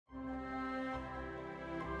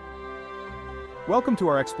Welcome to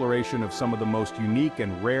our exploration of some of the most unique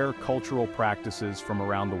and rare cultural practices from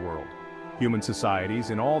around the world. Human societies,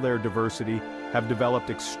 in all their diversity, have developed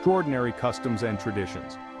extraordinary customs and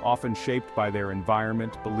traditions, often shaped by their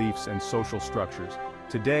environment, beliefs, and social structures.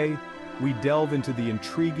 Today, we delve into the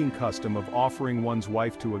intriguing custom of offering one's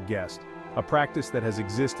wife to a guest, a practice that has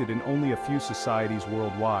existed in only a few societies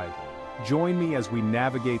worldwide. Join me as we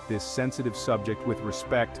navigate this sensitive subject with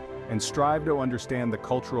respect and strive to understand the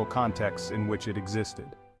cultural contexts in which it existed.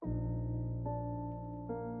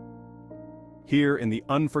 Here in the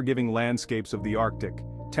unforgiving landscapes of the Arctic,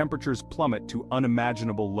 temperatures plummet to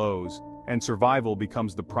unimaginable lows, and survival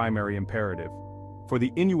becomes the primary imperative. For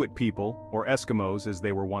the Inuit people, or Eskimos as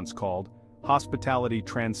they were once called, hospitality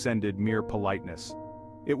transcended mere politeness.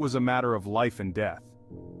 It was a matter of life and death.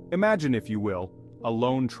 Imagine, if you will, a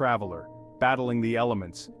lone traveler, battling the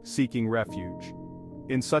elements, seeking refuge.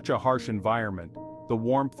 In such a harsh environment, the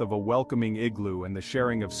warmth of a welcoming igloo and the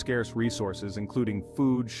sharing of scarce resources including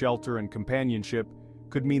food, shelter, and companionship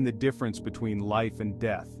could mean the difference between life and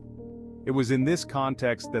death. It was in this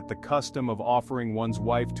context that the custom of offering one's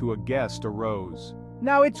wife to a guest arose.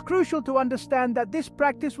 Now, it's crucial to understand that this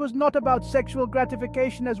practice was not about sexual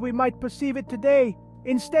gratification as we might perceive it today.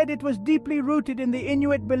 Instead, it was deeply rooted in the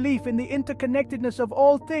Inuit belief in the interconnectedness of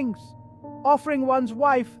all things. Offering one's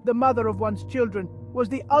wife, the mother of one's children, was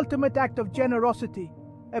the ultimate act of generosity,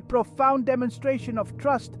 a profound demonstration of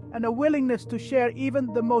trust and a willingness to share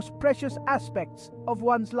even the most precious aspects of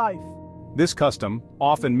one's life. This custom,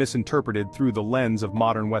 often misinterpreted through the lens of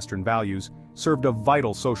modern Western values, served a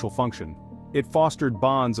vital social function. It fostered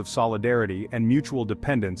bonds of solidarity and mutual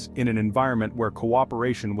dependence in an environment where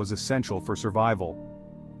cooperation was essential for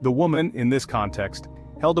survival. The woman, in this context,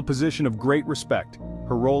 held a position of great respect,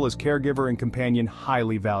 her role as caregiver and companion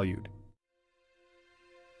highly valued.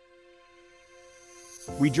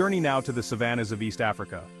 We journey now to the savannas of East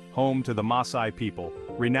Africa, home to the Maasai people,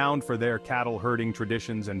 renowned for their cattle herding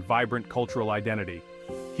traditions and vibrant cultural identity.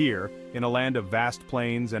 Here, in a land of vast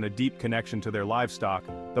plains and a deep connection to their livestock,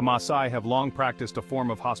 the Maasai have long practiced a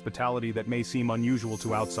form of hospitality that may seem unusual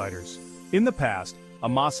to outsiders. In the past, a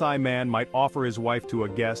Maasai man might offer his wife to a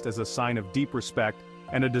guest as a sign of deep respect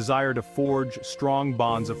and a desire to forge strong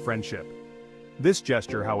bonds of friendship. This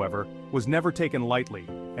gesture, however, was never taken lightly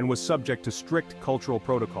and was subject to strict cultural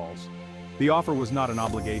protocols. The offer was not an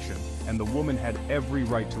obligation, and the woman had every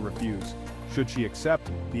right to refuse. Should she accept,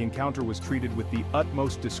 the encounter was treated with the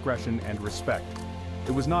utmost discretion and respect.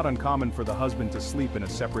 It was not uncommon for the husband to sleep in a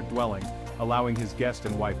separate dwelling, allowing his guest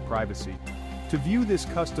and wife privacy. To view this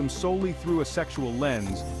custom solely through a sexual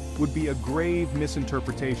lens would be a grave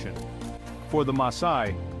misinterpretation. For the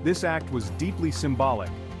Maasai, this act was deeply symbolic,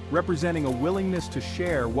 representing a willingness to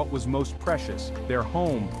share what was most precious, their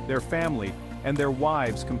home, their family, and their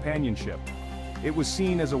wives' companionship. It was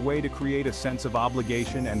seen as a way to create a sense of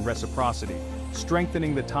obligation and reciprocity,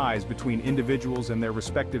 strengthening the ties between individuals and their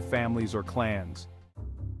respective families or clans.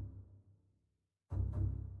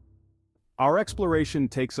 Our exploration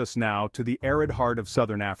takes us now to the arid heart of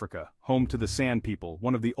southern Africa, home to the San people,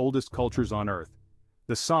 one of the oldest cultures on Earth.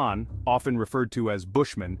 The San, often referred to as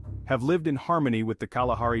Bushmen, have lived in harmony with the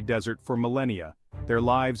Kalahari Desert for millennia, their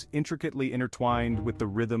lives intricately intertwined with the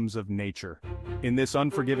rhythms of nature. In this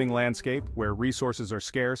unforgiving landscape, where resources are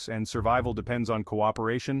scarce and survival depends on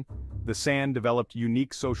cooperation, the San developed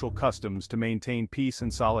unique social customs to maintain peace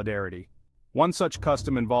and solidarity. One such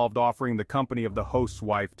custom involved offering the company of the host's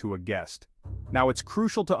wife to a guest. Now, it's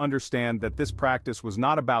crucial to understand that this practice was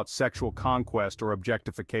not about sexual conquest or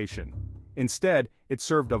objectification. Instead, it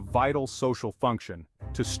served a vital social function,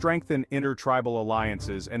 to strengthen intertribal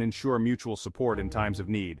alliances and ensure mutual support in times of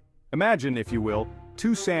need. Imagine, if you will,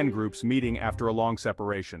 two San groups meeting after a long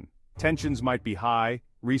separation. Tensions might be high,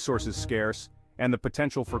 resources scarce, and the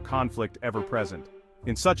potential for conflict ever present.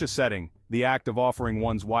 In such a setting, the act of offering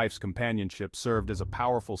one's wife's companionship served as a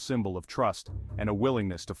powerful symbol of trust and a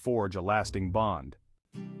willingness to forge a lasting bond.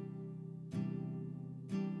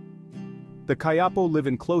 The Kayapo live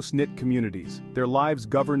in close-knit communities, their lives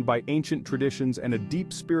governed by ancient traditions and a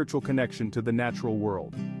deep spiritual connection to the natural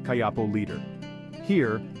world. Kayapo leader.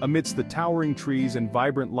 Here, amidst the towering trees and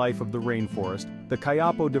vibrant life of the rainforest, the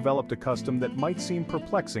Kayapo developed a custom that might seem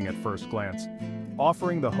perplexing at first glance.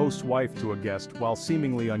 Offering the host's wife to a guest, while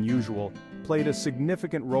seemingly unusual, played a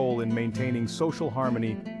significant role in maintaining social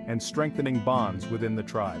harmony and strengthening bonds within the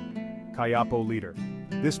tribe. Kayapo leader.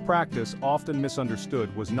 This practice, often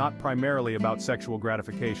misunderstood, was not primarily about sexual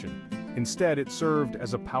gratification. Instead, it served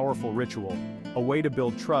as a powerful ritual, a way to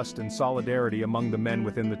build trust and solidarity among the men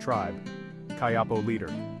within the tribe. Kayapo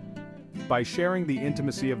leader. By sharing the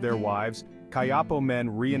intimacy of their wives, Kayapo men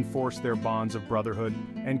reinforced their bonds of brotherhood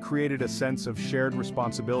and created a sense of shared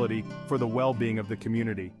responsibility for the well-being of the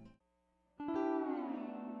community.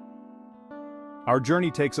 Our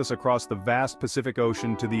journey takes us across the vast Pacific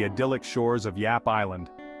Ocean to the idyllic shores of Yap Island,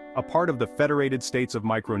 a part of the Federated States of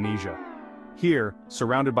Micronesia. Here,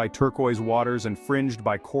 surrounded by turquoise waters and fringed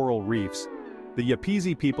by coral reefs, the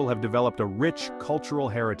Yapese people have developed a rich cultural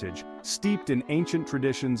heritage, steeped in ancient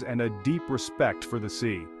traditions and a deep respect for the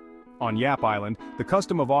sea. On Yap Island, the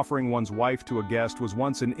custom of offering one's wife to a guest was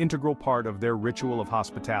once an integral part of their ritual of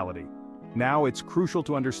hospitality. Now it's crucial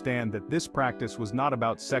to understand that this practice was not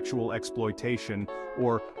about sexual exploitation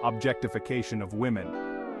or objectification of women.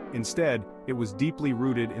 Instead, it was deeply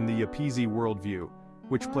rooted in the Yapese worldview,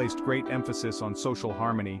 which placed great emphasis on social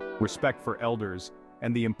harmony, respect for elders,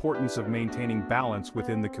 and the importance of maintaining balance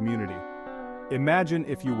within the community. Imagine,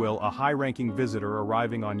 if you will, a high-ranking visitor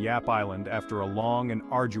arriving on Yap Island after a long and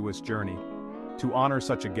arduous journey. To honor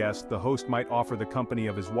such a guest, the host might offer the company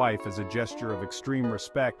of his wife as a gesture of extreme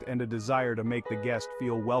respect and a desire to make the guest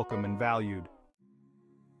feel welcome and valued.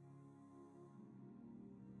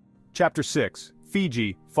 Chapter 6.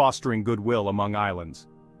 Fiji, Fostering Goodwill Among Islands.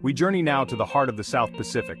 We journey now to the heart of the South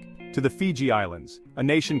Pacific, to the Fiji Islands, a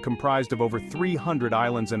nation comprised of over 300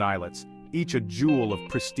 islands and islets, each a jewel of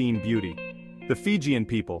pristine beauty. The Fijian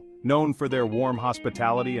people, known for their warm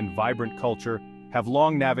hospitality and vibrant culture, have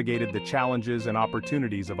long navigated the challenges and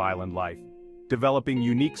opportunities of island life, developing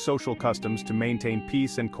unique social customs to maintain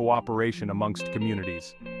peace and cooperation amongst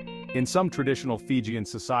communities. In some traditional Fijian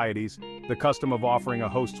societies, the custom of offering a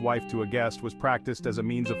host's wife to a guest was practiced as a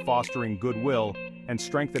means of fostering goodwill and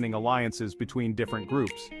strengthening alliances between different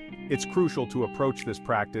groups. It's crucial to approach this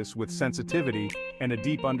practice with sensitivity and a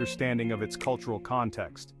deep understanding of its cultural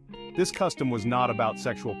context. This custom was not about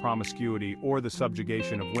sexual promiscuity or the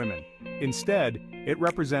subjugation of women. Instead, it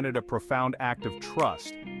represented a profound act of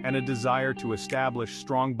trust and a desire to establish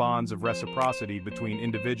strong bonds of reciprocity between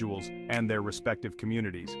individuals and their respective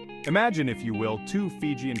communities. Imagine, if you will, two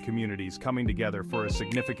Fijian communities coming together for a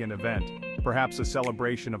significant event, perhaps a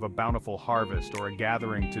celebration of a bountiful harvest or a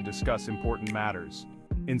gathering to discuss important matters.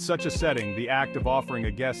 In such a setting, the act of offering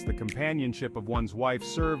a guest the companionship of one's wife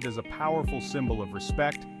served as a powerful symbol of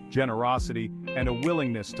respect, generosity, and a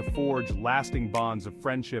willingness to forge lasting bonds of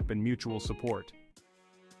friendship and mutual support.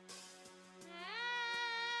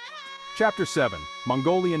 Chapter 7.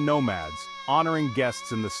 Mongolian Nomads, Honoring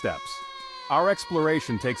Guests in the Steppes. Our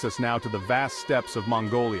exploration takes us now to the vast steppes of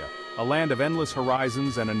Mongolia, a land of endless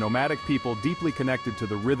horizons and a nomadic people deeply connected to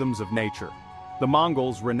the rhythms of nature. The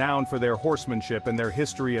Mongols, renowned for their horsemanship and their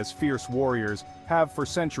history as fierce warriors, have for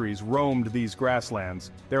centuries roamed these grasslands,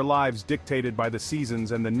 their lives dictated by the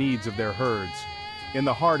seasons and the needs of their herds. In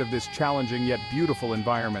the heart of this challenging yet beautiful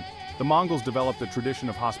environment, the Mongols developed a tradition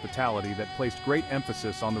of hospitality that placed great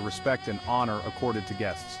emphasis on the respect and honor accorded to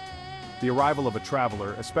guests. The arrival of a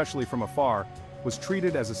traveler, especially from afar, was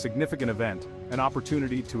treated as a significant event, an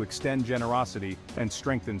opportunity to extend generosity and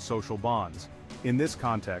strengthen social bonds. In this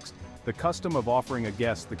context, the custom of offering a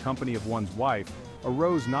guest the company of one's wife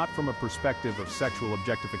arose not from a perspective of sexual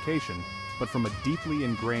objectification, but from a deeply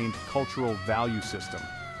ingrained cultural value system.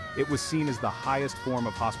 It was seen as the highest form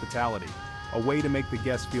of hospitality, a way to make the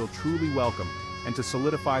guest feel truly welcome and to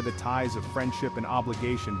solidify the ties of friendship and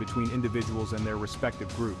obligation between individuals and their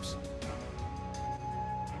respective groups.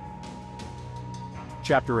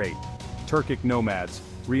 Chapter 8. Turkic Nomads,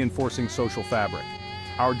 Reinforcing Social Fabric.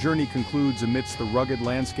 Our journey concludes amidst the rugged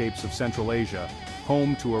landscapes of Central Asia,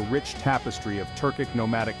 home to a rich tapestry of Turkic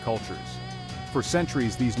nomadic cultures. For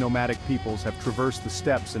centuries, these nomadic peoples have traversed the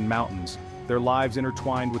steppes and mountains, their lives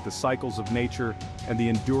intertwined with the cycles of nature and the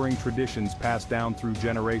enduring traditions passed down through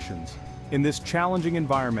generations. In this challenging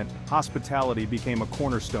environment, hospitality became a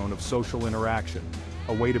cornerstone of social interaction,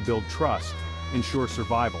 a way to build trust, ensure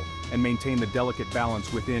survival, and maintain the delicate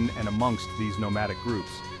balance within and amongst these nomadic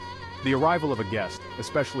groups. The arrival of a guest,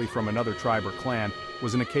 especially from another tribe or clan,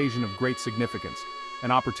 was an occasion of great significance, an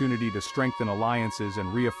opportunity to strengthen alliances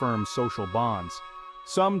and reaffirm social bonds.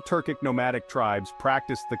 Some Turkic nomadic tribes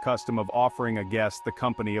practiced the custom of offering a guest the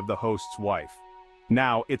company of the host's wife.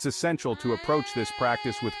 Now, it's essential to approach this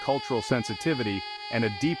practice with cultural sensitivity and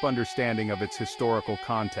a deep understanding of its historical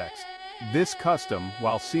context. This custom,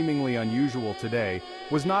 while seemingly unusual today,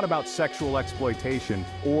 was not about sexual exploitation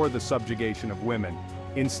or the subjugation of women.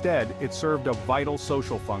 Instead, it served a vital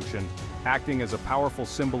social function, acting as a powerful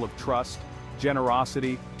symbol of trust,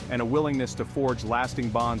 generosity, and a willingness to forge lasting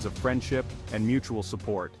bonds of friendship and mutual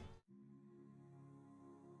support.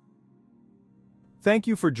 Thank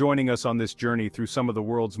you for joining us on this journey through some of the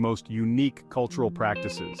world's most unique cultural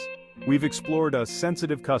practices. We've explored a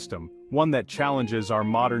sensitive custom, one that challenges our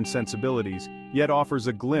modern sensibilities, yet offers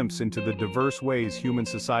a glimpse into the diverse ways human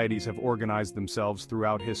societies have organized themselves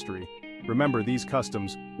throughout history. Remember, these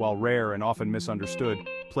customs, while rare and often misunderstood,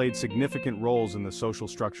 played significant roles in the social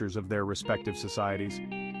structures of their respective societies.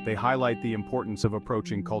 They highlight the importance of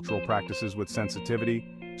approaching cultural practices with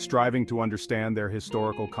sensitivity, striving to understand their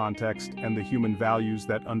historical context and the human values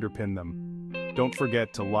that underpin them. Don't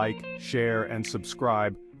forget to like, share, and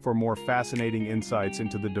subscribe for more fascinating insights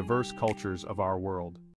into the diverse cultures of our world.